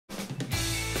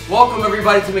Welcome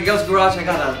everybody to Miguel's Garage. I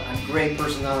got a great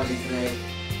personality today.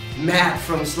 Matt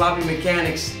from Sloppy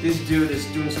Mechanics. This dude is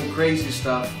doing some crazy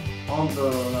stuff on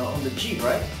the Jeep,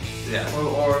 right? Yeah.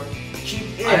 Or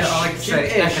cheap-ish. I like to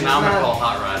say economical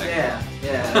hot rodding.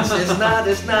 Yeah.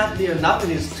 It's not. You know,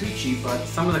 nothing is too cheap, but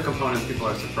some of the components people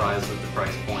are surprised with the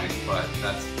price point, but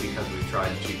that's because we've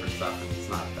tried cheaper stuff and it's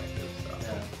not effective. So.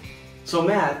 Yeah. So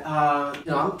Matt,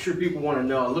 you know, I'm sure people want to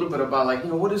know a little bit about, like, you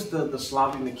know, what is the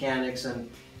Sloppy Mechanics and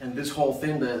this whole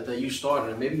thing that you started,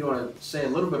 and maybe you want to say a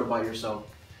little bit about yourself.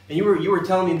 And you were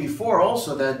telling me before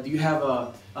also that you have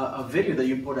a video that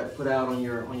you put out on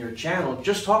your channel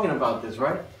just talking about this,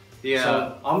 right? Yeah.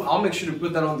 So I'll make sure to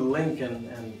put that on the link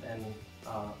and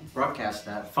broadcast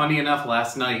that. Funny enough,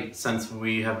 last night, since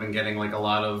we have been getting like a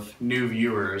lot of new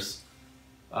viewers,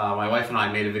 my wife and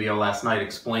I made a video last night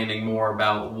explaining more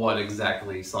about what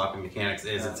exactly Sloppy Mechanics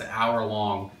is. Yeah. It's an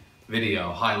hour-long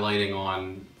video highlighting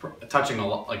on, touching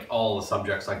like all the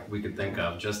subjects like we could think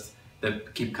of, just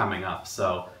that keep coming up.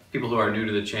 So people who are new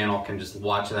to the channel can just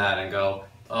watch that and go,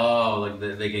 oh, like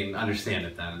they can understand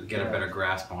it then, get a better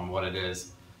grasp on what it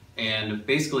is. And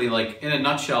basically, like in a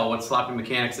nutshell, what Sloppy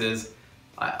Mechanics is,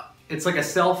 it's like a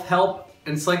self-help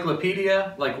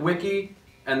encyclopedia, like wiki,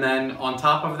 and then on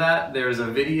top of that, there's a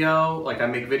video. Like I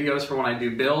make videos for when I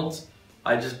do builds.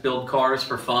 I just build cars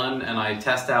for fun, and I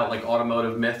test out like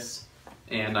automotive myths,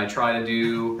 and I try to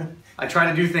do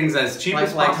things as cheap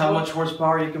as possible. Like how much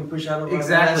horsepower you can push out of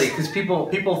exactly, because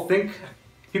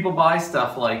people buy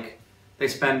stuff like they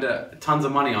spend tons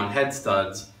of money on head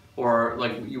studs, or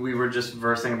like we were just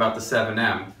versing about the 7M.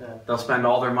 Yeah. They'll spend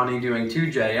all their money doing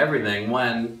 2J everything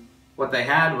when what they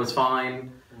had was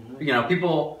fine. Mm-hmm. You know,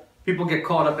 people get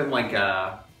caught up in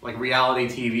like reality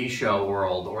TV show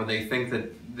world, or they think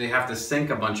that they have to sink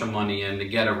a bunch of money in to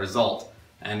get a result.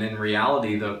 And in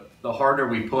reality, the harder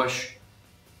we push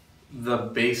the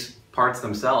base parts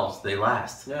themselves, they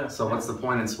last. Yeah. So what's the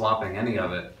point in swapping any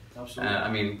of it? Absolutely. I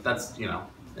mean, that's, you know,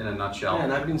 in a nutshell. Yeah,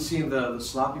 and I've been seeing the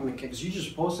Sloppy Mechanics. You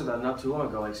just posted that not too long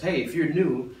ago. Like, hey, if you're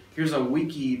new, here's a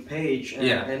wiki page,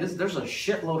 and there's a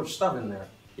shitload of stuff in there.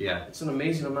 Yeah. It's an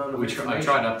amazing amount of information. I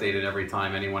try to update it every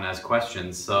time anyone has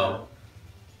questions. So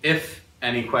if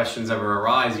any questions ever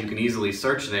arise, you can easily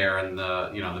search there, and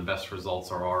the best results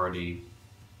are already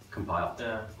compiled.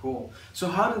 Yeah, cool. So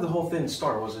how did the whole thing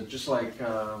start? Was it just like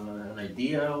an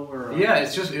idea, or? Yeah,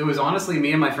 it was honestly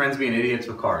me and my friends being idiots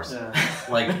with cars. Yeah.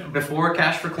 Like before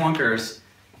Cash for Clunkers,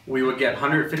 we would get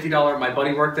 $150. My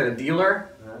buddy worked at a dealer,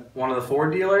 one of the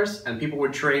Ford dealers, and people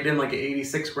would trade in like an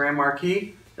 '86 Grand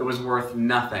Marquis. It was worth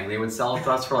nothing. They would sell it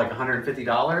to us for like $150.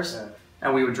 Yeah.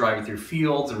 And we would drive it through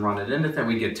fields and run it into things.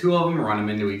 We'd get two of them, run them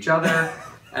into each other.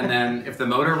 And then if the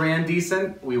motor ran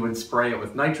decent, we would spray it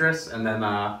with nitrous. And then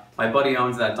my buddy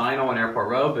owns that dyno on Airport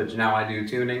Road, but now I do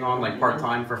tuning on like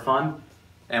part-time for fun.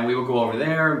 And we would go over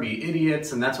there and be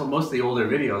idiots. And that's what most of the older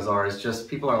videos are, is just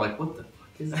people are like, what the fuck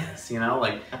is this? You know,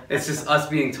 like it's just us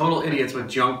being total idiots with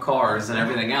junk cars and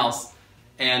everything else.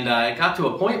 And it got to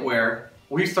a point where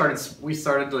we started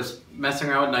just messing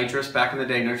around with nitrous. Back in the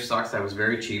day, nitrous oxide was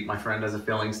very cheap. My friend has a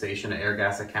filling station, an air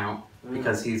gas account,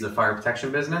 because he's a fire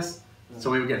protection business. So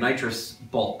we would get nitrous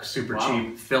bulk, super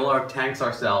cheap, fill our tanks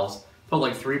ourselves, put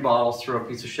like 3 bottles through a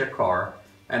piece of shit car,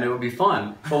 and it would be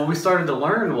fun. But what we started to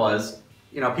learn was,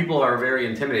 you know, people are very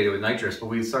intimidated with nitrous, but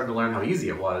we started to learn how easy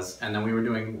it was. And then we were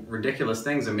doing ridiculous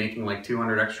things and making like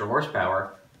 200 extra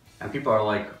horsepower. And people are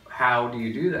like, how do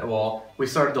you do that? Well, we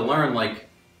started to learn like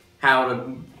how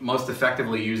to most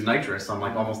effectively use nitrous on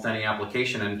like almost any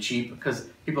application, and cheap, because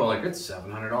people are like, it's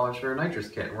 $700 for a nitrous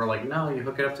kit. And we're like, no, you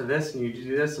hook it up to this and you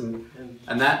do this, and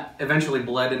that eventually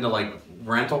bled into like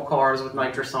rental cars with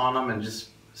nitrous on them and just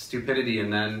stupidity.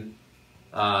 And then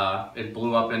it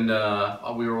blew up into,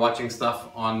 we were watching stuff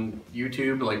on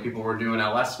YouTube, like people were doing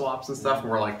LS swaps and stuff,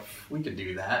 and we're like, we could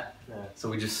do that. Yeah. So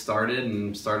we just started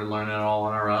learning it all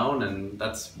on our own, and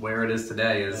that's where it is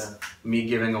today, is me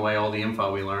giving away all the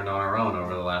info we learned on our own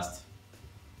over the last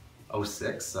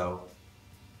 06, so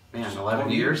man, 11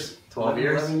 years, 12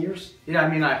 years. 11 years? Yeah, I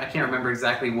mean, I can't remember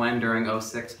exactly when during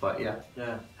 06, but yeah,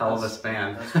 hell of a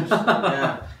span.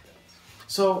 Yeah.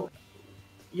 So,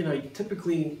 you know,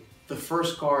 typically the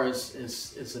first car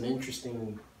is an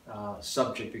interesting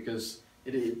subject, because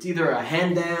it's either a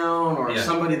hand down or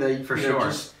somebody that you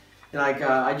just, like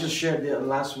I just shared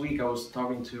last week. I was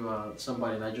talking to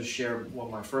somebody, and I just shared what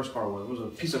my first car was. It was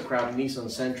a piece of crap Nissan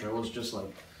Sentra. It was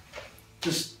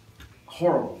just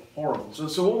horrible.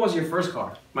 So what was your first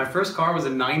car? My first car was a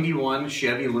 '91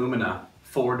 Chevy Lumina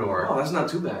 4-door. Oh, that's not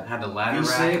too bad. Had the ladder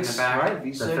rack in the back, right?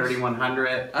 V6. The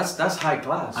 3100. That's high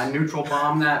class. I neutral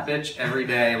bomb that bitch every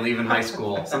day leaving high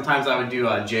school. Sometimes I would do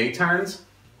J turns,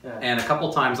 and a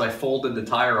couple times I folded the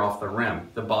tire off the rim.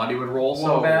 The body would roll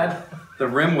so bad, the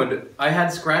rim would. I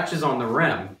had scratches on the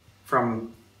rim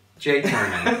from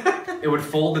J-turning. It would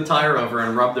fold the tire over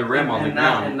and rub the rim on the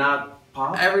ground. And not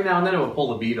pop? Every now and then it would pull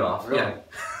the bead off. Really? Yeah.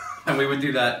 And we would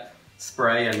do that,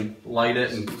 spray and light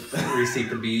it and reseat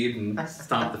the bead and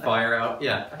stomp the fire out.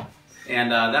 Yeah.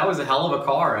 And that was a hell of a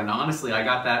car. And honestly, I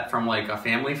got that from like a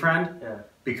family friend. Yeah.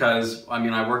 Because, I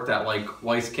mean, I worked at like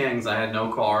Weiss Kings. I had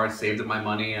no car, saved up my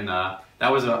money, and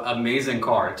that was an amazing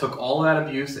car. It took all that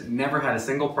abuse. It never had a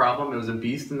single problem. It was a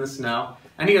beast in the snow.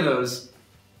 Any of those,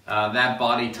 that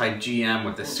body type GM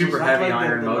with the super heavy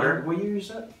iron motor. What year is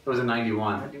that? It was a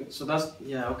 91. So that's,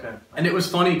 yeah, okay. And it was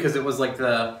funny because it was like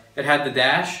it had the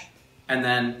dash, and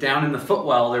then down in the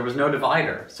footwell there was no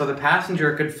divider. So the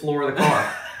passenger could floor the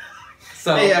car.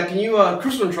 So, hey, can you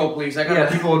cruise control, please?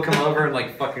 People would come over and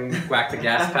like fucking whack the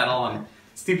gas pedal and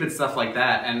stupid stuff like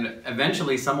that. And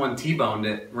eventually, someone T-boned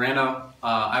it.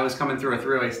 I was coming through a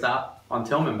three-way stop on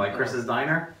Tillman by Chris's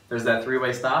Diner. There's that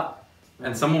three-way stop,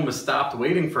 and someone was stopped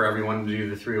waiting for everyone to do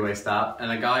the three-way stop,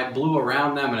 and a guy blew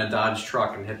around them in a Dodge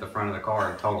truck and hit the front of the car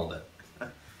and totaled it.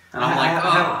 And I'm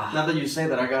like, now that you say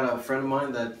that, I got a friend of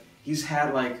mine that he's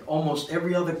had like almost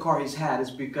every other car he's had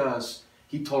is because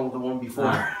he totaled the one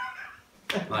before.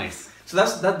 Nice. So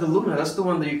the Lumina, that's the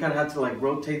one that you kind of had to like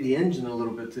rotate the engine a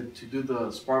little bit to do the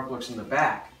spark plugs in the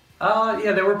back.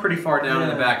 Yeah, they were pretty far down in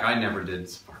the back. I never did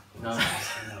spark plugs.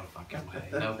 No. No fucking way.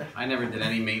 No, I never did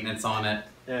any maintenance on it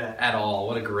Yeah. at all.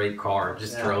 What a great car.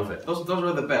 Just drove it. Those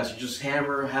were the best. You just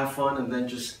hammer, have fun, and then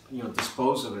just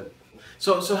dispose of it.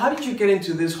 So how did you get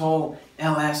into this whole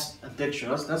LS addiction?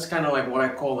 That's kind of like what I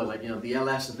call it, like the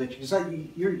LS addiction. It's like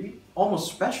you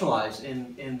almost specialize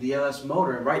in the LS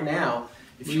motor. And right now,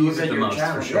 if you look at your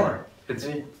channel, for sure. It's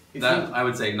I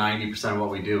would say 90% of what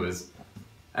we do is,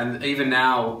 and even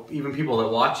now, even people that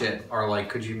watch it are like,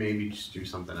 could you maybe just do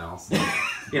something else?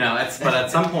 But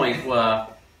at some point,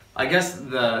 I guess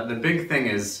the big thing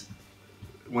is,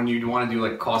 when you want to do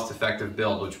like cost-effective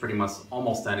build, which pretty much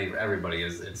almost everybody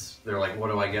is, they're like,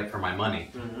 what do I get for my money?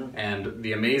 And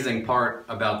the amazing part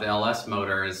about the LS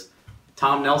motor is,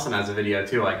 Tom Nelson has a video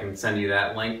too. I can send you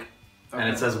that link, and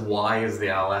it says, why is the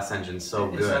LS engine so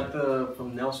good? Is that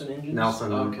from Nelson Engines?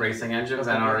 Nelson Racing Engines,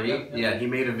 NRE. Yeah, he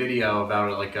made a video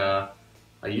about it like a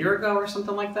year ago or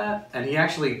something like that, and he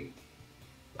actually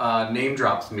name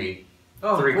drops me.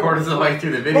 Three-quarters of the way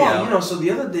through the video. Well, so the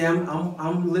other day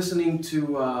I'm listening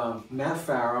to Matt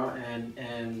Farah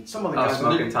and some other guys.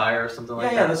 Smoking Tire or something like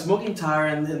that. Yeah, the Smoking Tire,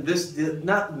 and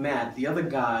not Matt, the other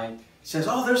guy says,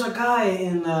 oh, there's a guy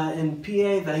in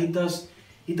PA that he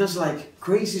does like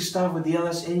crazy stuff with the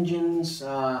LS engines,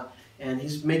 and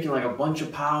he's making like a bunch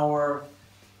of power.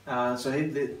 So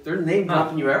they're name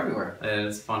dropping you everywhere.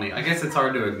 It's funny. I guess it's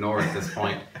hard to ignore at this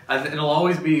point. It'll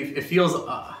always be. It feels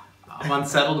I'm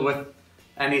unsettled with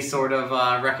any sort of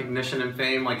recognition and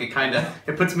fame. Like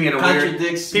it puts me in a weird.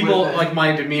 People like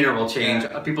my demeanor will change.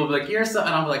 Yeah. People will be like, "You're so," and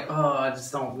I'm like, "Oh, I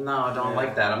just don't. No, I don't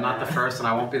like that. I'm not the first, and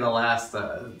I won't be the last.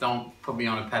 Don't put me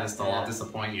on a pedestal. I'll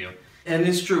disappoint you." And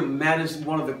it's true. Matt is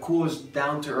one of the coolest,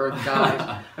 down-to-earth guys.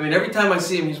 I mean, every time I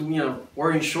see him, he's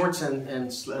wearing shorts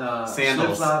and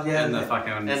sandals, and the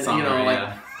fucking and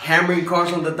summer, hammering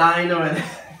cars on the dyno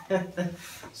and.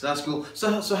 So that's cool.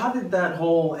 So how did that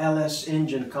whole LS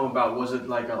engine come about? Was it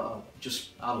like just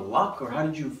out of luck, or how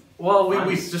did you? Well,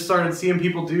 we just started seeing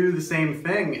people do the same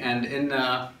thing, and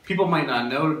people might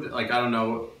not know. Like, I don't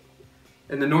know,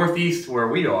 in the Northeast where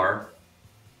we are,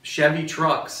 Chevy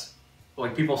trucks,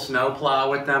 like people snow plow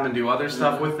with them and do other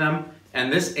stuff with them,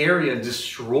 and this area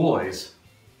destroys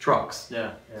trucks.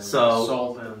 Yeah. So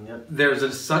salt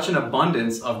there's such an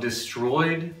abundance of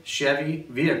destroyed Chevy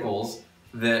vehicles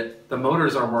that the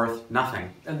motors are worth nothing.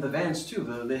 And the vans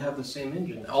too, they have the same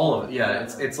engine. All of it, yeah.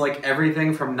 It's like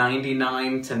everything from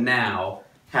 99 to now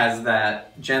has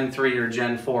that Gen 3 or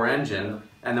Gen 4 engine.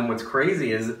 And then what's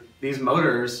crazy is these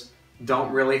motors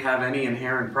don't really have any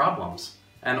inherent problems.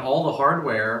 And all the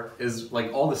hardware is,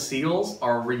 like, all the seals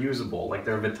are reusable. Like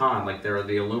they're Vuitton, like they're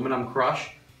the aluminum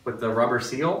crush with the rubber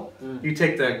seal. You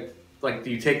take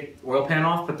you take oil pan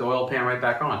off, put the oil pan right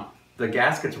back on. The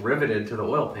gasket's riveted to the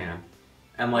oil pan.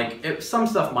 And like, some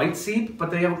stuff might seep,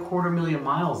 but they have 250,000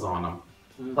 miles on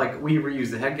them. Like, we reuse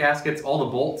the head gaskets. All the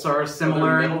bolts are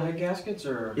similar. Metal head gaskets,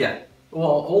 or? Yeah. Well,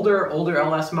 older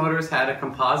LS motors had a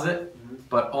composite,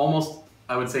 but almost,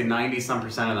 I would say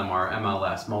 90-some% of them are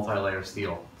MLS, multi-layer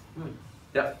steel.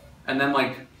 Yep. And then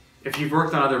like, if you've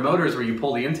worked on other motors where you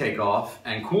pull the intake off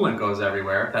and coolant goes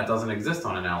everywhere, that doesn't exist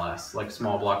on an LS, like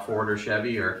small block Ford or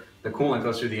Chevy or the coolant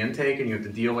goes through the intake and you have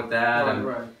to deal with that. Right, and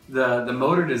right. the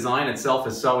motor design itself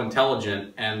is so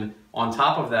intelligent, and on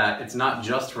top of that, it's not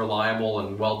just reliable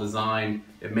and well designed,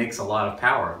 it makes a lot of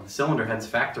power. The cylinder heads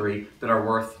factory that are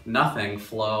worth nothing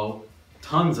flow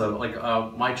tons of, like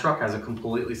my truck has a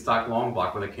completely stock long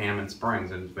block with a cam and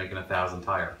springs and it's making 1,000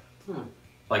 tire.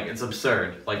 Like it's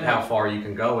absurd, like how far you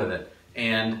can go with it.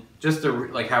 And just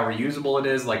like how reusable it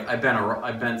is, like I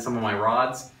bent some of my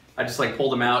rods, I just like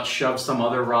pulled them out, shoved some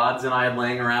other rods in I had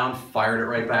laying around, fired it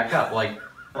right back up. Like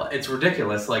it's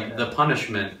ridiculous, like the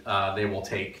punishment they will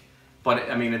take. But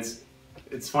I mean,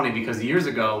 it's funny because years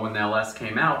ago when the LS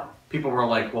came out, people were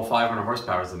like, well, 500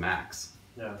 horsepower is the max.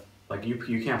 Yeah. Like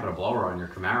you can't put a blower on your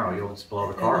Camaro, you'll just blow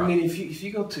the car up. I mean, if you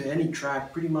go to any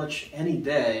track, pretty much any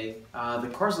day, the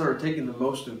cars that are taking the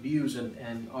most abuse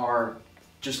and are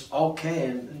just okay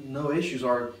and no issues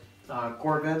are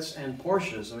Corvettes and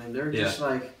Porsches. I mean, they're just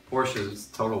like Porsche's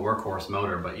total workhorse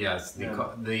motor, but yes,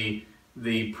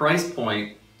 the price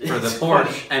point for the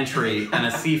Porsche entry and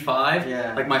a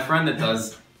C5, like my friend that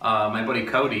does, my buddy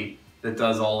Cody that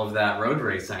does all of that road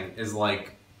racing is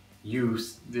like, a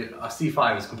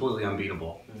C5 is completely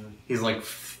unbeatable. He's like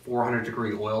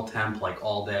 400-degree oil temp like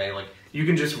all day. Like you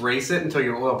can just race it until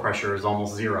your oil pressure is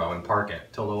almost zero and park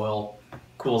it till the oil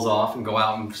cools off and go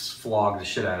out and flog the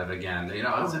shit out of it again. You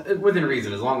know, it's within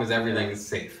reason as long as everything is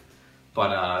safe.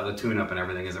 But the tune-up and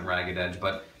everything isn't ragged edge.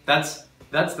 But that's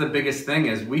the biggest thing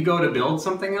is we go to build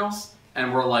something else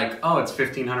and we're like, oh, it's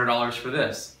 $1,500 for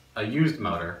this, a used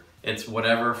motor. It's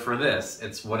whatever for this,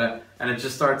 it's whatever, and it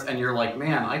just starts, and you're like,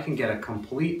 man, I can get a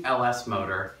complete LS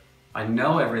motor, I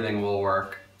know everything will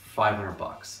work,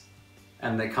 $500.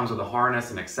 And it comes with a harness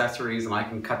and accessories, and I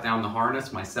can cut down the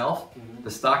harness myself.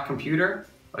 The stock computer,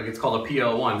 like it's called a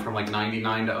P01 from like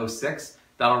 99 to 06,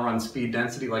 that'll run speed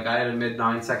density, like I had a mid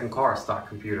 9-second car stock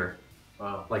computer.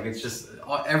 Wow. Like it's just,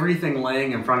 everything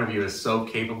laying in front of you is so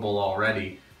capable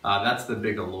already. That's the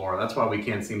big allure, that's why we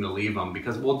can't seem to leave them,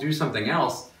 because we'll do something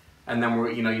else, and then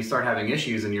you start having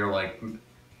issues and you're like,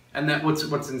 and that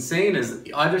what's insane is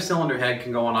either cylinder head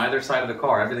can go on either side of the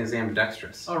car. Everything's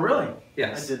ambidextrous. Oh really?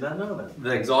 Yes. I did not know that.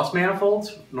 The exhaust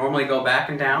manifolds normally go back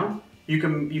and down. You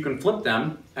can flip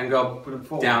them and go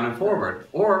down and forward.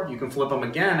 Or you can flip them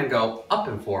again and go up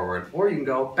and forward. Or you can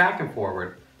go back and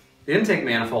forward. The intake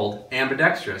manifold,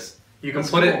 ambidextrous. You can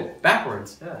put it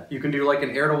backwards. Yeah. You can do like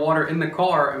an air to water in the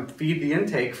car and feed the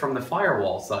intake from the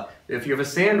firewall. So if you have a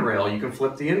sand rail, you can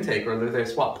flip the intake. Or they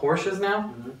swap Porsches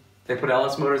now. They put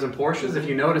LS motors in Porsches. If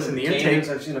you notice in the intake,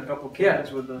 I've seen a couple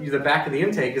cans with the back of the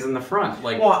intake is in the front.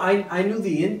 Like, well, I knew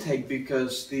the intake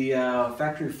because the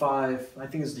Factory 5, I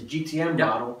think it's the GTM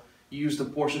model. You use the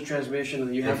Porsche transmission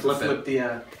and you have to flip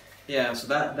the. Yeah, so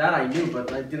that I knew,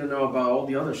 but I didn't know about all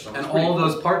the other stuff. And all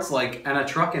those parts, like, and a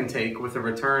truck intake with a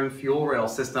return fuel rail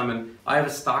system, and I have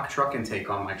a stock truck intake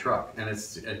on my truck, and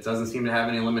it doesn't seem to have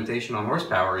any limitation on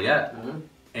horsepower yet,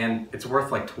 and it's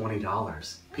worth like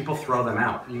 $20. People throw them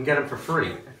out. You can get them for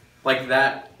free. Like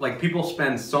that, like people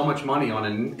spend so much money on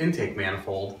an intake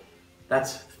manifold,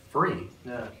 that's free.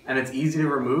 Yeah. And it's easy to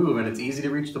remove, and it's easy to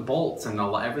reach the bolts, and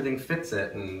everything fits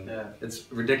it, and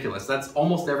it's ridiculous. That's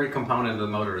almost every component of the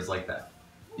motor is like that.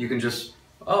 You can just,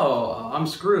 oh, I'm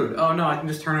screwed. Oh no, I can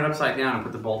just turn it upside down and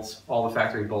put the bolts, all the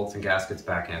factory bolts and gaskets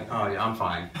back in. Oh yeah, I'm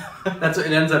fine. It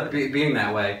ends up being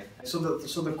that way. So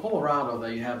the Colorado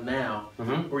that you have now,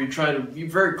 where you're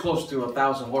very close to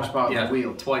 1,000 horsepower on the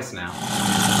wheel. Twice now.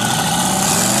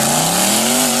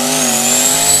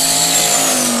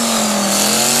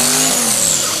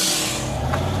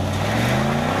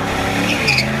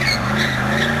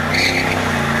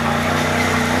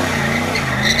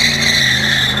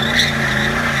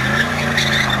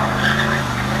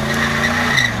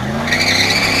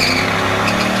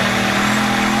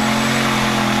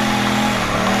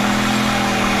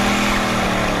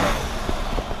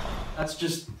 That's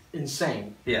just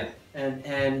insane. Yeah.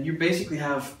 And you basically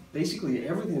have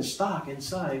everything is stock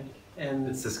inside, and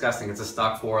it's disgusting. It's a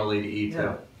stock 4L80E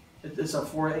too. It's a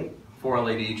 4.8.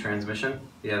 4L80E transmission.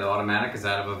 Yeah, the automatic is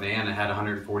out of a van. It had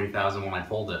 140,000 when I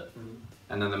pulled it.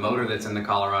 And then the motor that's in the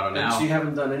Colorado now. So you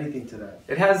haven't done anything to that.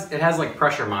 It has like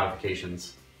pressure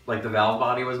modifications. Like the valve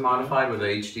body was modified with a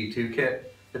HD2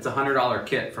 kit. It's a $100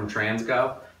 kit from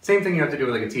Transgo. Same thing you have to do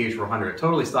with like a TH400.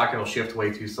 Totally stock, it'll shift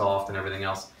way too soft and everything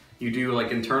else. You do like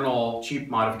internal cheap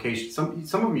modifications. Some of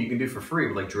them you can do for free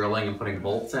with like drilling and putting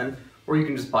bolts in, or you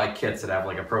can just buy kits that have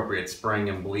like appropriate spring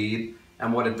and bleed.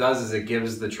 And what it does is it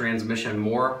gives the transmission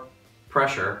more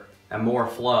pressure and more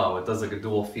flow. It does like a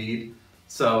dual feed.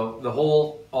 So the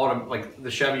whole like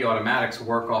the Chevy automatics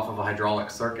work off of a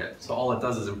hydraulic circuit. So all it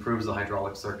does is improves the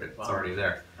hydraulic circuit. It's already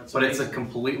there. But amazing. It's a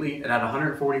completely, it had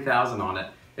 140,000 on it.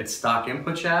 It's stock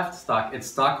input shaft, it's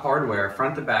stock hardware,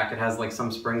 front to back. It has like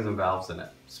some springs and valves in it,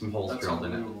 some holes drilled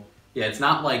in it. Yeah, it's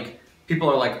not like, people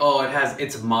are like, oh,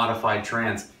 it's modified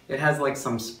trans. It has like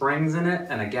some springs in it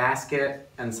and a gasket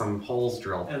and some holes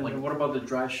drilled. And like, what about the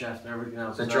drive shaft and everything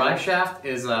else? The drive shaft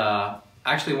is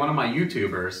actually one of my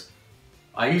YouTubers.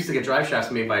 I used to get drive shafts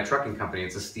made by a trucking company.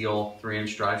 It's a steel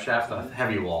 3-inch drive shaft, a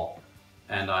heavy wall.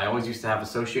 And I always used to have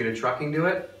Associated Trucking do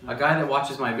it. A guy that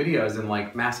watches my videos in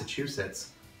like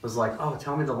Massachusetts was like, oh,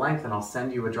 tell me the length and I'll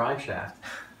send you a drive shaft.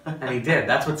 And he did.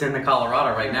 That's what's in the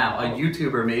Colorado right now. A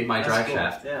YouTuber made my drive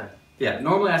shaft. Yeah. Yeah,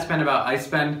 normally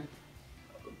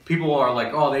people are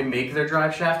like, oh, they make their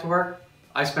drive shaft work.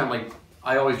 I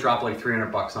always drop like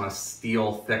 $300 on a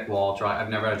steel thick wall drive. I've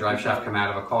never had a drive shaft come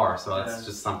out of a car, so that's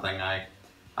just something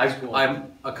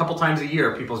I'm a couple times a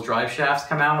year, people's drive shafts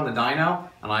come out on the dyno,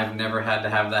 and I've never had to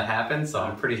have that happen, so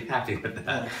I'm pretty happy with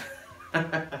that.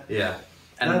 Yeah.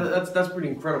 And that's pretty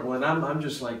incredible, and I'm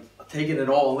just like taking it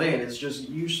all in. It's just,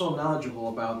 you're so knowledgeable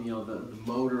about, you know, the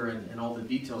motor and all the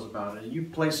details about it. You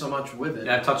play so much with it.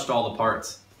 Yeah, I've touched all the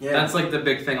parts. Yeah. That's like the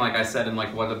big thing, like I said, in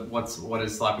like what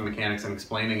is slapping mechanics and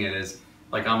explaining it is,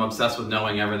 like, I'm obsessed with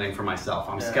knowing everything for myself.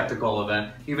 I'm skeptical of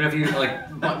it. Even if you, like,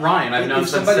 Ryan, I've known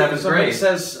since 7th grade. Somebody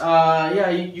says, yeah,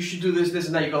 you should do this,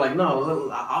 and that. You go like, no,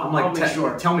 I'll make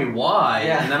sure. Tell me why,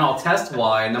 and then I'll test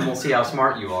why, and then we'll see how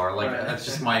smart you are. Like, that's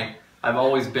just I've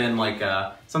always been like,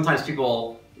 sometimes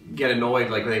people get annoyed,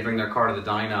 like, they bring their car to the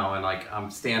dyno, and like,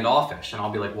 I'm standoffish, and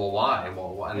I'll be like, well, why?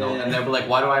 Well, why? And they'll be like,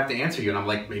 why do I have to answer you? And I'm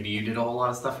like, maybe you did a whole lot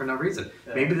of stuff for no reason.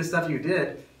 Yeah. Maybe the stuff you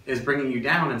did is bringing you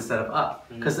down instead of up.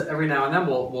 Because every now and then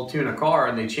we'll tune a car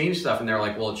and they change stuff and they're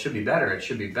like, well, it should be better, it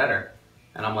should be better.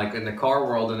 And I'm like, in the car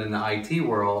world and in the IT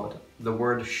world, the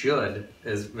word should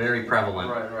is very prevalent.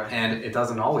 Right. And it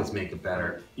doesn't always make it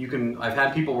better. I've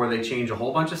had people where they change a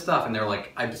whole bunch of stuff and they're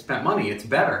like, I've spent money, it's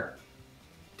better.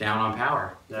 Down on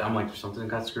power. Yeah. I'm like, something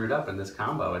got screwed up in this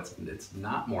combo. It's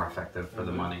not more effective for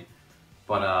the money.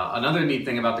 But another neat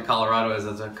thing about the Colorado is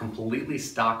it's a completely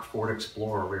stock Ford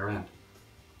Explorer rear end.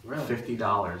 Really?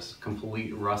 $50,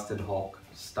 complete rusted Hulk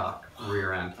stock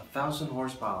rear end. 1,000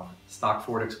 horsepower. Stock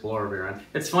Ford Explorer rear end.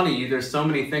 It's funny, there's so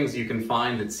many things you can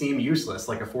find that seem useless,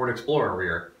 like a Ford Explorer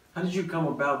rear. How did you come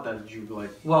about that? Did you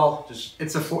like? Well, it's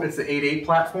the 8.8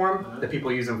 platform that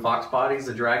people use in Fox bodies,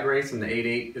 the drag race, and the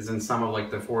 8.8 is in some of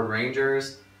like the Ford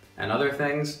Rangers and other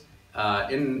things.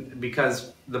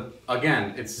 Because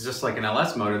again, it's just like an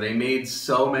LS motor. They made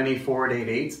so many Ford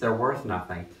 8.8s, they're worth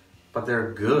nothing. But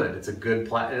they're good. It's a good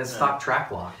it's stock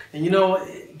track lock. And you know,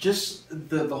 just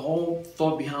the whole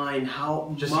thought behind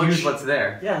how just use what's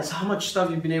there. Yeah, it's how much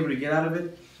stuff you've been able to get out of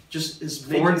it. Just is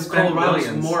making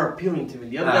Colorado more appealing to me.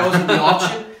 The other day I was at the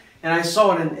auction and I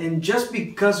saw it, and just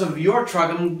because of your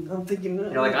truck, I'm thinking.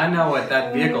 You're like, I know what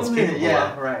that vehicle's capable of.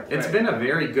 Yeah, right. It's been a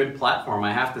very good platform,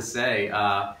 I have to say.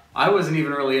 I wasn't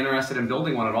even really interested in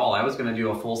building one at all. I was going to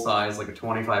do a full size, like a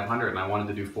 2500, and I wanted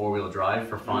to do 4-wheel drive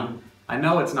for fun. I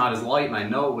know it's not as light and I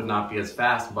know it would not be as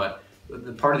fast, but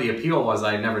the part of the appeal was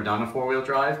I had never done a 4-wheel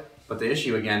drive. But the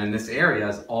issue again in this area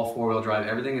is all 4-wheel drive,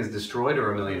 everything is destroyed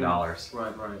or $1 million.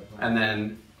 Right. And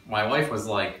then my wife was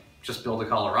like, just build a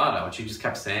Colorado, and she just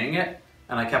kept saying it,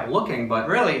 and I kept looking, but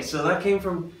really, so that came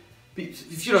from.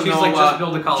 If you don't She's know, like, just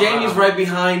build a Colorado. Jamie's right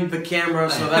behind the camera,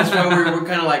 so that's why we're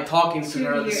kind of like talking to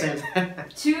her at the same time.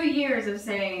 2 years of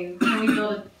saying, can we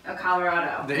build a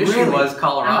Colorado? The issue was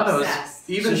Colorado's.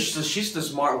 So she's the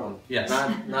smart one. Yes.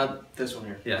 Not this one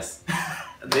here. Yes.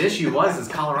 The issue is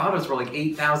Colorado's were like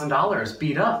 $8,000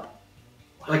 beat up.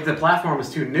 Like the platform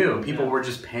was too new. People were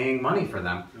just paying money for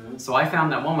them. So I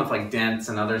found that one with like dents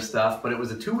and other stuff, but it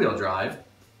was a 2-wheel drive,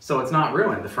 so it's not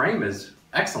ruined. The frame is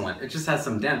excellent. It just has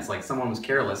some dents, like someone was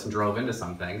careless and drove into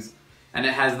some things. And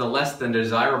it has the less than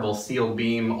desirable steel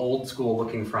beam, old school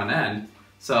looking front end.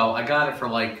 So I got it for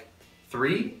like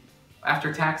 $3,000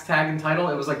 after tax, tag, and title.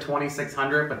 It was like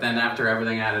 $2,600, but then after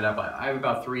everything added up, I have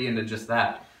about $3,000 into just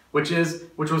that, which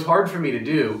was hard for me to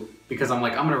do because I'm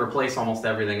like, I'm going to replace almost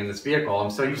everything in this vehicle.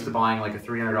 I'm so used to buying like a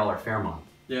 $300 Fairmont.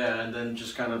 Yeah, and then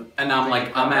just kind of. And now I'm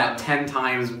like, I'm at 10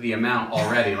 times the amount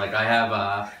already. Like I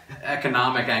have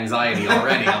economic anxiety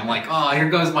already. I'm like, oh, here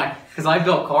goes because I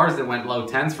built cars that went low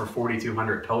 10s for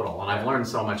 $4,200 total, and I've learned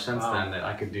so much since then that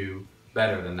I could do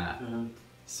better than that.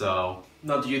 So.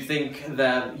 Now, do you think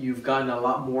that you've gotten a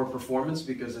lot more performance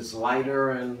because it's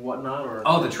lighter and whatnot? Or?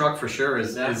 Oh, the truck for sure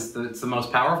it's the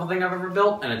most powerful thing I've ever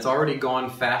built, and it's already gone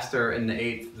faster in the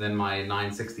 8th than my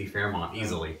 960 Fairmont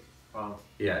easily. Wow.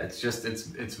 Yeah,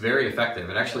 it's very effective.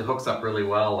 It actually hooks up really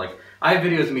well. Like, I have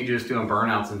videos of me just doing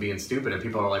burnouts and being stupid, and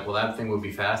people are like, well, that thing would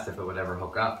be fast if it would ever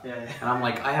hook up. Yeah. And I'm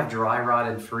like, I have dry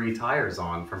rotted free tires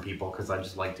on from people because I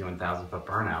just like doing 1,000-foot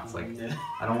burnouts. Like,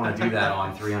 I don't want to do that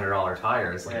on $300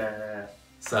 tires. Like,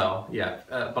 so yeah,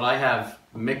 but I have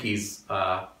Mickey's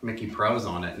Mickey Pros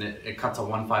on it, and it cuts a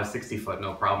 1.5 60-foot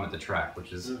no problem at the track,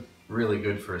 which is really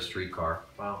good for a street car.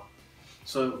 Wow.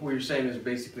 So what you're saying is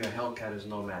basically a HellCat is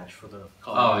no match for the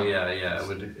Colorado. Oh yeah, it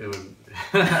would.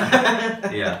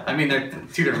 Yeah, I mean they're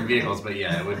two different vehicles, but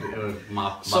yeah, it would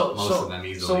mop most of them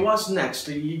easily. So what's next?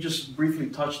 You just briefly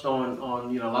touched on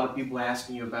a lot of people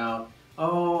asking you about,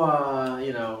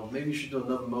 maybe you should do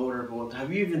another motor. But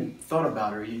have you even thought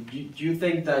about it? Do you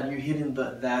think that you're hitting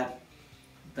that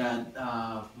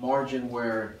margin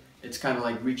where it's kind of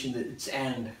like reaching its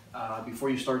end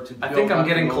before you start to build? I think I'm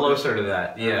getting closer to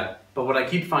that, yeah. But what I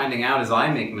keep finding out is I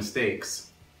make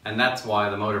mistakes, and that's why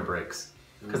the motor breaks.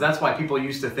 Because that's why people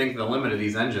used to think the limit of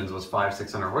these engines was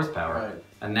 500-600 horsepower. Right.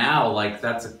 And now, like,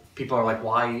 people are like,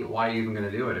 why are you even going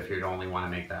to do it if you only want to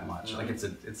make that much? Like,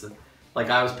 like,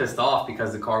 I was pissed off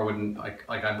because the car wouldn't,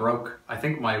 I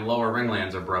think my lower ring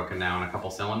lands are broken now in a couple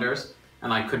cylinders,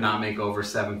 and I could not make over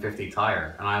 750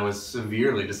 tire, and I was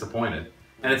severely disappointed.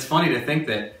 And it's funny to think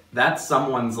that that's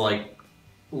someone's, like,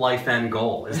 life end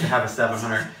goal is to have a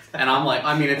 700. And I'm like,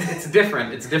 I mean, it's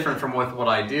different. It's different from what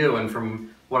I do and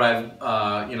from what I've,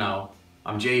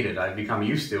 I'm jaded. I've become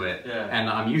used to it. Yeah. And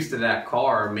I'm used to that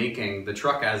car making, the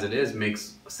truck as it is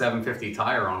makes 750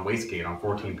 tire on wastegate on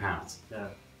 14 pounds. Yeah.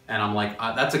 And I'm like,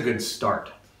 that's a good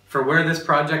start. For where this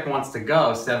project wants to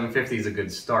go, 750 is a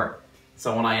good start.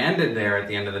 So when I ended there at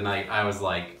the end of the night, I was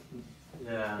like,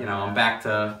 I'm back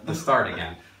to the start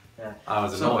again. Yeah. I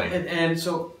was annoyed. And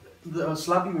so the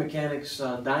Sloppy Mechanics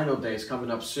Dyno Day is coming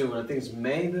up soon. I think it's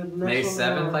May the next May one,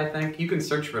 7th, I think. You can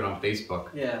search for it on Facebook.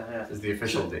 Yeah. Is the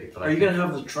official date. But are you going to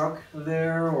have the truck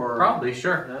there? Or probably,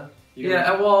 sure.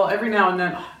 Yeah, well, every now and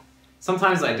then.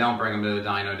 Sometimes I don't bring them to the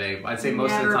Dyno Day. I'd say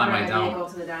most of the time I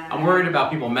don't. I'm worried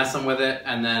about people messing with it,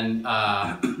 and then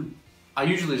I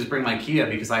usually just bring my Kia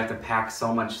because I have to pack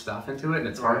so much stuff into it, and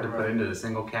it's hard to put into the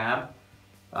single cab.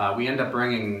 We end up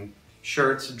bringing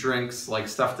shirts, drinks, like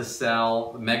stuff to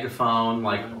sell, Megaphone,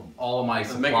 like all of my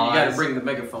supplies. You gotta bring the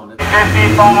Megaphone. 55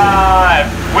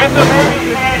 with the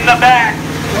baby in the back.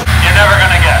 You're never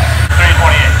gonna guess.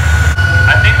 328.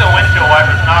 I think the windshield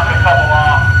wipers knocked a couple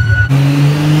off.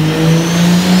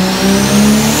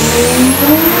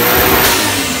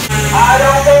 I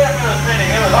don't care if it was spinning.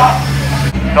 It was awesome.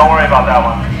 Don't worry about that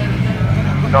one.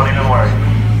 Don't even worry.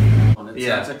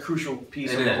 It's a crucial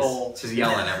piece of the whole. Just yell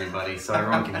at everybody so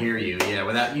everyone can hear you. Yeah,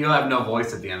 without you'll have no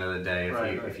voice at the end of the day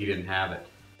if you didn't have it.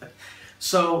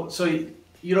 So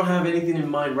you don't have anything in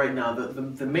mind right now.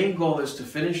 The main goal is to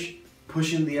finish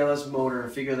pushing the LS motor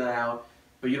and figure that out,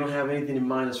 but you don't have anything in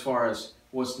mind as far as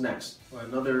what's next. Or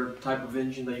another type of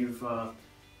engine that you've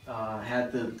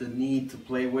had the need to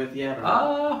play with yet?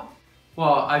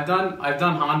 Well, I've done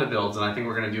Honda builds, and I think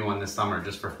we're gonna do one this summer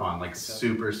just for fun, like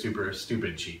super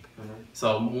stupid cheap.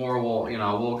 So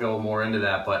we'll go more into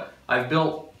that. But I've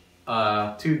built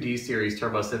 2 D series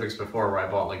turbo Civics before, where I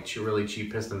bought like really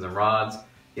cheap pistons and rods.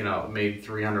 Made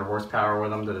 300 horsepower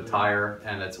with them to the tire,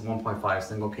 and it's a 1.5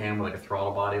 single cam with like a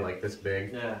throttle body like this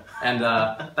big. Yeah. And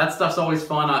that stuff's always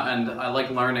fun, and I like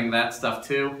learning that stuff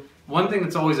too. One thing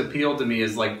that's always appealed to me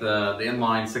is like the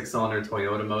inline 6-cylinder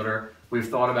Toyota motor. We've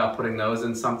thought about putting those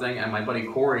in something, and my buddy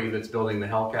Corey that's building the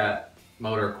HellCat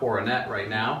motor Coronet right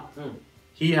now,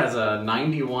 he has a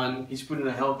 91... He's putting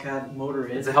a HellCat motor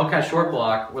in? It's a HellCat short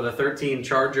block with a 13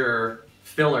 Charger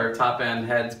filler top end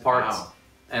heads parts,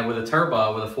 and with a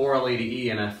turbo with a 4L80E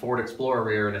and a Ford Explorer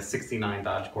rear and a 69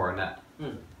 Dodge Coronet.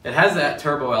 It has that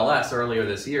turbo LS earlier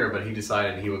this year, but he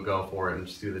decided he would go for it and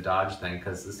just do the Dodge thing,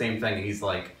 because the same thing, he's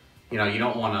like, you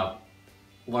don't want to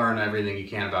learn everything you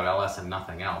can about LS and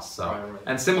nothing else. So,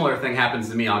 and similar thing happens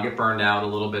to me. I'll get burned out a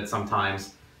little bit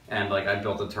sometimes, and like I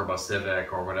built a turbo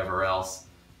Civic or whatever else.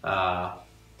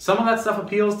 Some of that stuff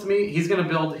appeals to me.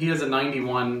 He has a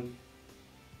 91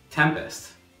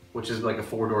 Tempest, which is like a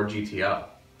 4-door GTO,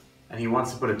 and he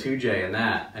wants to put a 2J in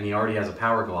that, and he already has a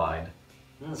Power Glide,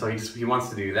 so he wants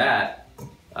to do that.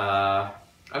 I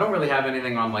don't really have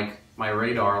anything on like my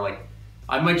radar. Like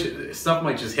stuff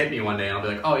might just hit me one day, and I'll be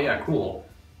like, oh yeah, cool.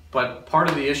 But part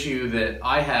of the issue that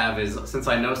I have is, since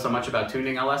I know so much about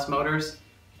tuning LS motors,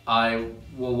 I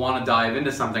will want to dive into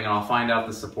something and I'll find out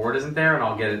the support isn't there, and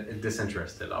I'll get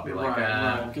disinterested. I'll be like,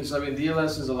 because I mean,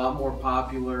 DLS is a lot more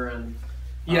popular and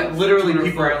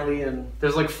literally friendly, and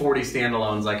there's like 40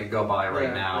 standalones I could go buy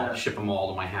right now, ship them all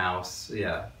to my house.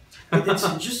 Yeah.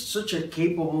 It's just such a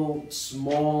capable,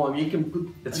 small. I mean, you can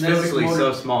put. It's physically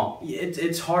so small.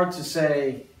 It's hard to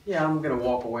say. Yeah, I'm gonna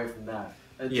walk away from that.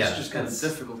 It's just kind of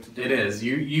difficult to do. It is.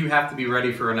 You have to be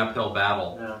ready for an uphill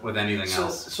battle with anything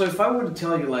else. So if I were to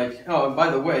tell you, like, oh, and by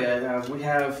the way, we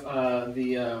have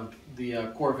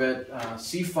the Corvette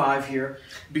C5 here,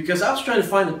 because I was trying to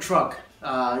find a truck,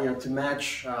 to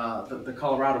match the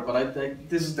Colorado, but I think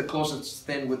this is the closest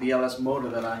thing with the LS motor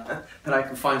that I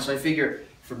can find. So I figure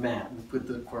for Matt, we put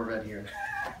the Corvette here.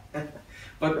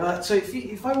 But so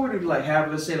if I were to like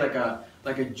have, let's say, like a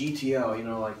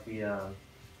GTO, like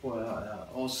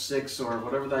the 06 or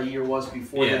whatever that year was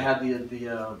before they had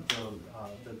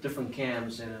the different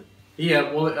cams in it.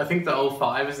 Yeah, well, I think the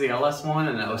 05 is the LS one,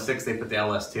 and the 06 they put the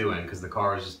LS2 in because the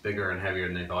car was just bigger and heavier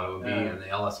than they thought it would be, and the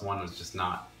LS1 was just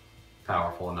not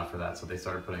powerful enough for that, so they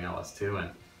started putting LS2 in.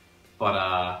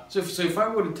 But so if I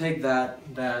were to take that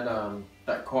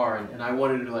car and I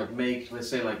wanted to like make, let's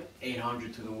say, like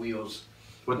 800 to the wheels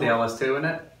with the LS2 in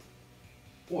it.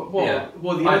 Well,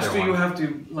 the LS2 you have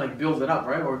to like build it up,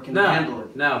 right? Or can you handle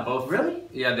it? No, both. Really?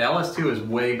 Yeah, the LS2 is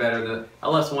way better. The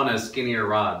LS1 has skinnier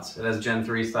rods. It has Gen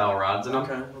 3 style rods in them.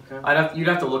 Okay. You'd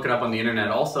have to look it up on the internet.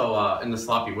 Also, in the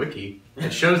Sloppy Wiki,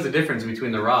 it shows the difference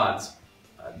between the rods.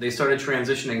 They started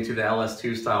transitioning to the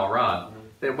LS2 style rod.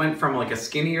 It went from like a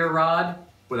skinnier rod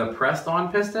with a pressed on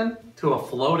piston to a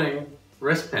floating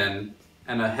wrist pin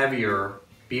and a heavier,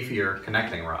 beefier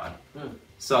connecting rod.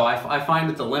 So I find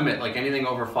at the limit, like anything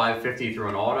over 550 through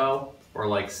an auto or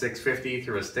like 650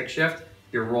 through a stick shift,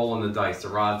 you're rolling the dice. The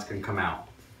rods can come out.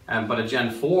 But a Gen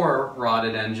 4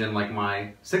 rodded engine like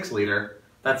my 6-liter,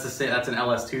 that's an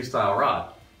LS2 style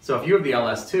rod. So if you have the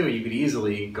LS2, you could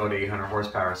easily go to 800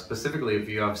 horsepower. Specifically, if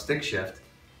you have stick shift,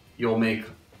 you'll make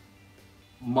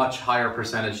much higher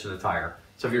percentage to the tire.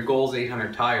 So if your goal is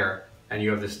 800 tire and you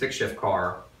have the stick shift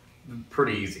car,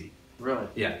 pretty easy. Really?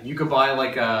 Yeah, you could buy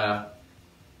like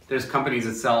there's companies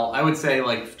that sell, I would say,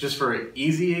 like just for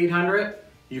easy 800,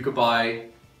 you could buy,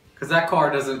 because that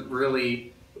car doesn't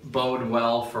really bode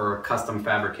well for custom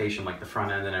fabrication, like the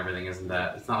front end and everything isn't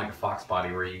that, it's not like a Fox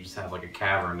body where you just have like a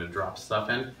cavern to drop stuff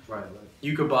in. Right.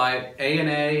 You could buy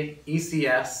A&A,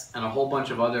 ECS, and a whole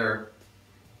bunch of other,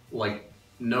 like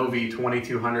Novi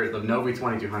 2200, the Novi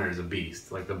 2200 is a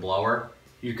beast, like the blower.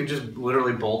 You can just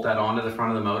literally bolt that onto the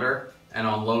front of the motor, and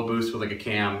on low boost with like a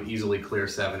cam, easily clear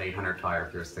 700-800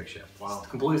 tire through a stick shift. Wow. It's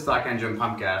completely stock engine,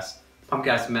 pump gas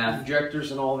meth.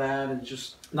 Injectors and all that, and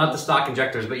just... Not the stock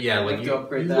injectors, but yeah, like you a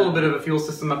little bit of a fuel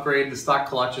system upgrade. The stock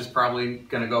clutch is probably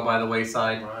going to go by the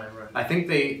wayside. Right. I think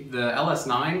the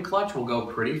LS9 clutch will go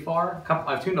pretty far.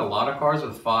 I've tuned a lot of cars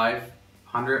with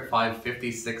 500,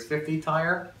 550, 650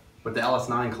 tire with the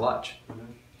LS9 clutch.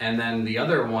 And then the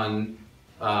other one,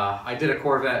 I did a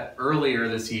Corvette earlier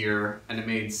this year, and it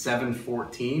made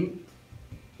 714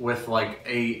 with like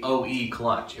a OE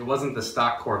clutch. It wasn't the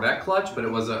stock Corvette clutch, but it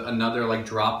was another like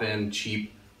drop-in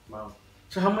cheap. Wow.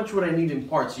 So how much would I need in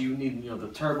parts? You need, the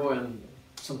turbo and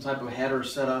some type of header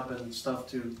setup and stuff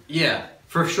too. Yeah,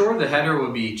 for sure the header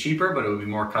would be cheaper, but it would be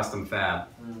more custom fab.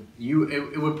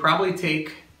 It would probably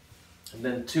take. And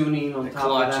then tuning on top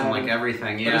clutch of that. And like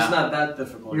everything, yeah. But it's not that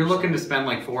difficult. You're looking to spend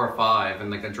like 4 or 5, and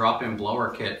like a drop-in blower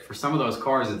kit. For some of those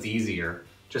cars, it's easier,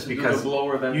 just because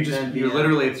blower you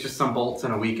literally it's just some bolts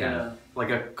in a weekend. Yeah. Like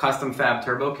a custom fab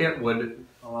turbo kit would.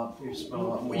 You spend a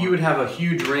lot more. You would have a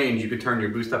huge range. You could turn your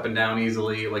boost up and down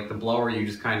easily. Like the blower, you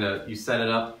just you set it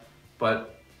up.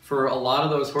 But for a lot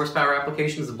of those horsepower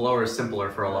applications, the blower is simpler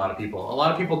for a lot of people. A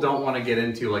lot of people don't want to get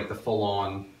into like the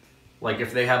full-on. Like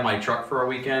if they had my truck for a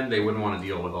weekend, they wouldn't want to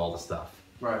deal with all the stuff.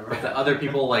 Right. But the other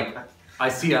people, like, I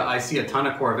see a ton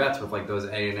of Corvettes with like those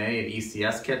A&A and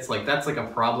ECS kits. Like that's like a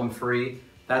problem-free.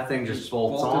 That thing just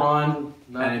bolts on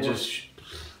and it just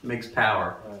makes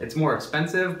power. Right. It's more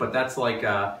expensive, but that's like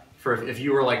if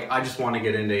you were like, I just want to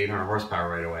get into 800 horsepower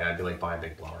right away, I'd be like, buy a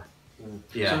big blower.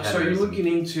 Yeah. So are you looking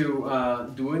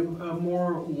into doing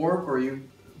more work, or are you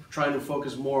trying to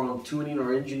focus more on tuning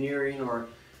or engineering, or?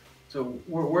 So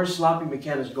where's Sloppy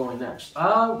Mechanics going next?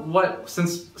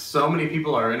 Since so many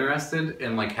people are interested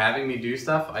in like having me do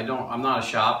stuff, I'm not a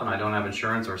shop and I don't have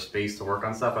insurance or space to work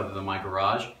on stuff other than my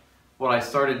garage. What I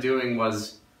started doing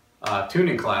was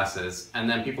tuning classes, and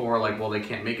then people were like, well, they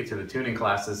can't make it to the tuning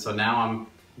classes, so now I'm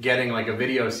getting like a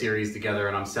video series together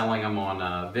and I'm selling them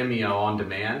on Vimeo on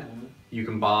demand. You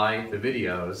can buy the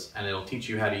videos and it'll teach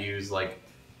you how to use like,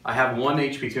 I have 1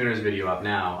 HP Tuners video up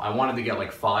now. I wanted to get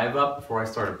like 5 up before I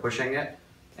started pushing it,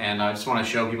 and I just want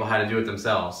to show people how to do it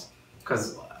themselves.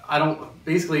 Because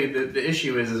basically the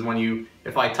issue is when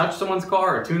if I touch someone's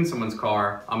car or tune someone's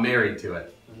car, I'm married to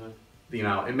it. you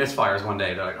know, it misfires one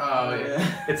day. They're like, oh,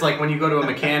 yeah. It's like when you go to a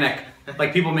mechanic,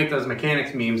 like people make those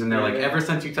mechanics memes and they're like, ever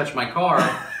since you touched my car,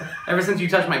 ever since you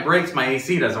touched my brakes, my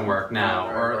AC doesn't work now,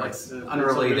 or like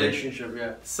unrelated. Relationship,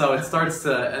 yeah. So it starts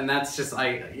to, and that's just,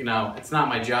 you know, it's not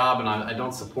my job and I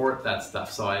don't support that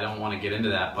stuff, so I don't want to get into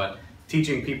that, but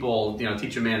teaching people, you know,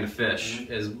 teach a man to fish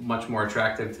is much more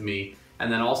attractive to me.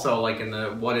 And then also like in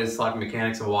the, what is sloppy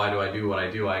mechanics and why do I do what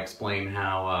I do, I explain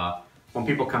how when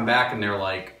people come back and they're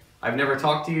like, I've never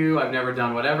talked to you, I've never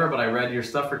done whatever, but I read your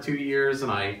stuff for 2 years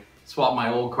and I swapped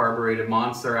my old carbureted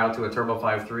Monster out to a Turbo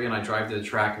 5.3 and I drive to the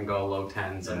track and go low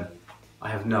 10s and I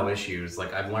have no issues.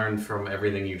 Like I've learned from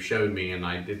everything you showed me and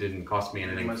it didn't cost me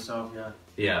anything. Myself, yeah.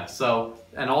 Yeah, so,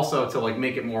 and also to like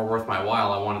make it more worth my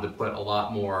while, I wanted to put a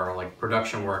lot more like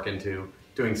production work into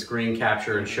doing screen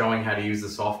capture and showing how to use the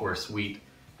software suite.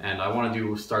 And I want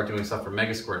to start doing stuff for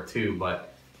Megasquirt too,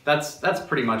 but that's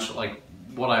pretty much like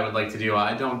what I would like to do.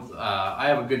 I don't, I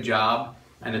have a good job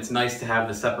and it's nice to have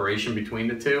the separation between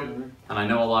the two. And I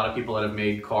know a lot of people that have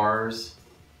made cars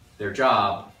their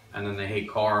job and then they hate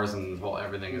cars and well,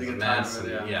 everything is a mess.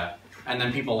 And, yeah. And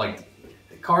then people like,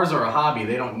 cars are a hobby.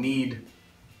 They don't need,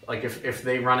 like if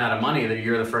they run out of money, then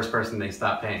you're the first person they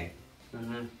stop paying.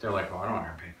 They're like, oh, I don't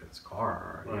want to pay for this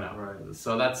car, or, you know.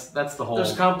 So that's the whole.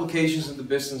 There's complications in the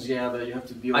business, yeah, that you have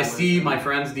to deal with. I see my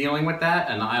friends dealing with that,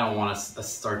 and I don't want to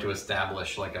start to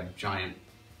establish like a giant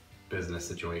business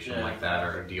situation like that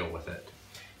or deal with it.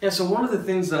 Yeah. So one of the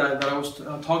things that I was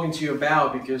talking to you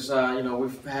about, because you know,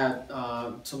 we've had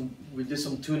we did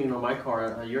some tuning on my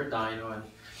car, your dyno, and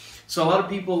so a lot of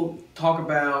people talk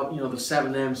about, you know, the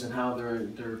 7Ms and how they're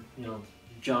you know,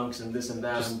 junks and this and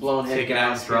that, just and blown head take it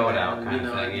out and throw it out, and, kind you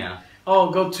know, of thing. Yeah.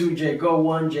 Oh, go 2J, go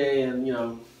 1J, and you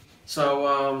know.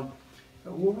 So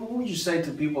what would you say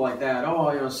to people like that?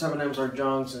 Oh, you know, 7Ms are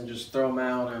junks and just throw them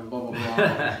out and blah blah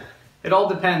blah. It all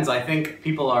depends. I think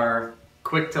people are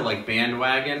quick to like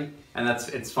bandwagon, and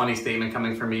it's funny statement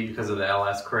coming from me because of the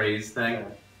LS craze thing.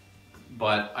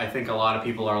 But I think a lot of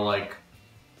people are like,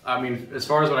 I mean, as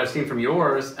far as what I've seen from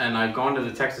yours, and I've gone to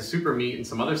the Texas Super Meet and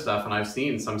some other stuff, and I've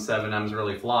seen some 7Ms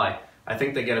really fly. I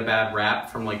think they get a bad rap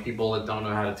from like people that don't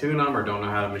know how to tune them or don't know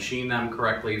how to machine them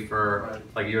correctly for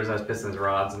like yours has pistons,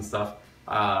 rods, and stuff.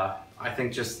 I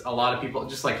think just a lot of people,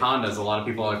 just like Hondas, a lot of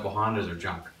people are like, well, Hondas are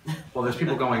junk. Well, there's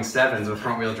people going 7s with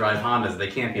front wheel drive Hondas.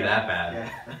 They can't be that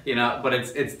bad, you know.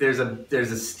 But there's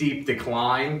a steep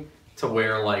decline to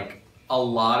where like a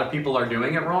lot of people are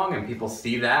doing it wrong, and people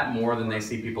see that more than they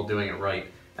see people doing it right.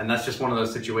 And that's just one of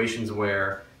those situations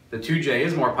where the 2J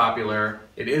is more popular,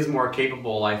 it is more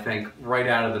capable, I think, right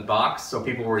out of the box, so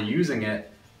people were using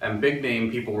it, and big name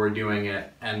people were doing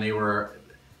it, and they were,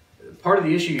 part of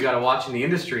the issue you gotta watch in the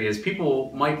industry is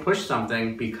people might push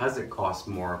something because it costs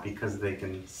more, because they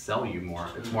can sell you more,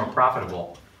 it's more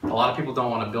profitable. A lot of people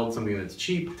don't wanna build something that's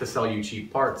cheap to sell you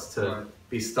cheap parts, to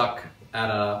be stuck at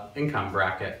a income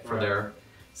bracket for their,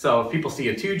 so if people see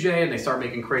a 2J and they start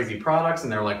making crazy products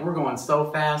and they're like, we're going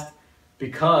so fast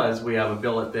because we have a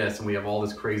bill at this and we have all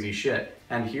this crazy shit,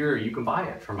 and here you can buy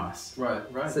it from us. Right.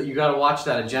 So you got to watch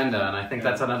that agenda, and I think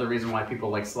that's another reason why people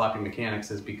like sloppy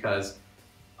mechanics is because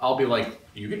I'll be like,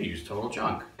 you can use total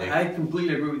junk. I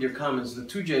completely agree with your comments. The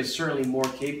 2J is certainly more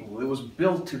capable. It was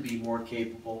built to be more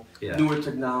capable, newer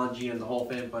technology and the whole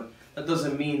thing, but that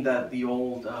doesn't mean that the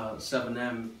old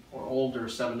 7M or older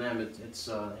 7M, it's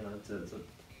you know, it's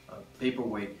a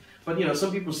paperweight. But you know,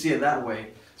 some people see it that way.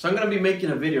 So I'm going to be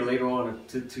making a video later on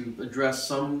to address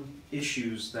some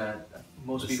issues that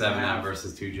most people have. The 7M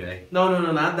versus 2J.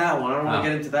 No, not that one. I don't want to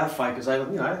get into that fight because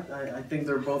I think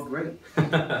they're both great.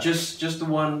 just the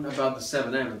one about the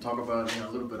 7M and talk about, you know,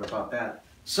 a little bit about that.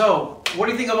 So, what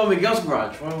do you think about Miguel's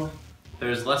garage? Well,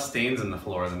 there's less stains in the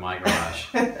floor than my garage.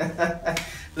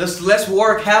 There's less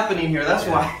work happening here. That's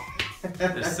why.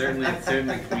 It's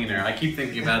certainly cleaner. I keep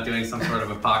thinking about doing some sort of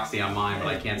epoxy on mine, but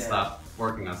I can't stop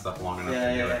working on stuff long enough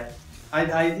to do it.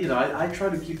 I try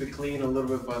to keep it clean a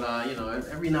little bit, but you know,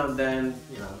 every now and then,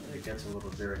 you know, it gets a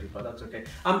little dirty, but that's okay.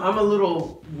 I'm a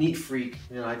little neat freak.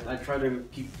 You know, I try to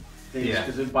keep things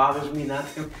because it bothers me not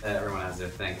to. Everyone has their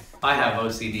thing. I have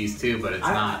OCDs too, but it's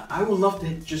not. I would love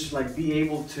to just like be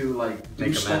able to like make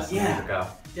a mess and leave it go.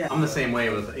 Yeah. I'm the same way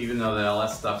with, even though the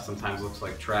LS stuff sometimes looks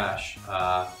like trash.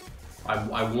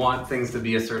 I want things to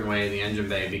be a certain way in the engine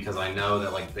bay because I know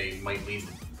that like they might lead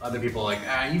to other people like,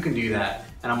 you can do that.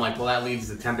 And I'm like, well, that leads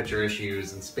to temperature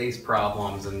issues and space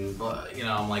problems. And you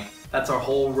know, I'm like, that's our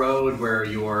whole road where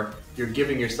you're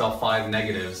giving yourself 5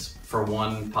 negatives for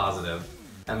 1 positive.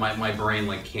 And my brain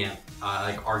like can't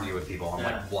like argue with people. I'm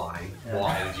like, why?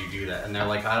 Why did you do that? And they're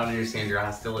like, I don't understand your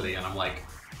hostility. And I'm like,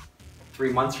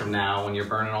 3 months from now, when you're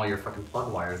burning all your fucking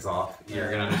plug wires off,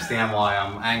 you're gonna understand why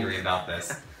I'm angry about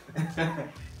this.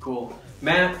 Cool.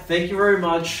 Matt, thank you very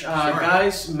much. Sure.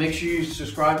 Guys, make sure you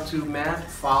subscribe to Matt,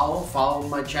 follow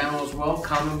my channel as well,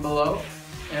 comment below.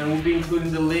 And we'll be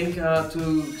including the link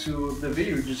to the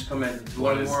video you just commented to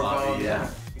learn more about. Yeah,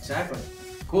 exactly.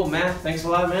 Cool, Matt. Thanks a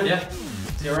lot, man. Yeah.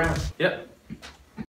 See you around. Yep.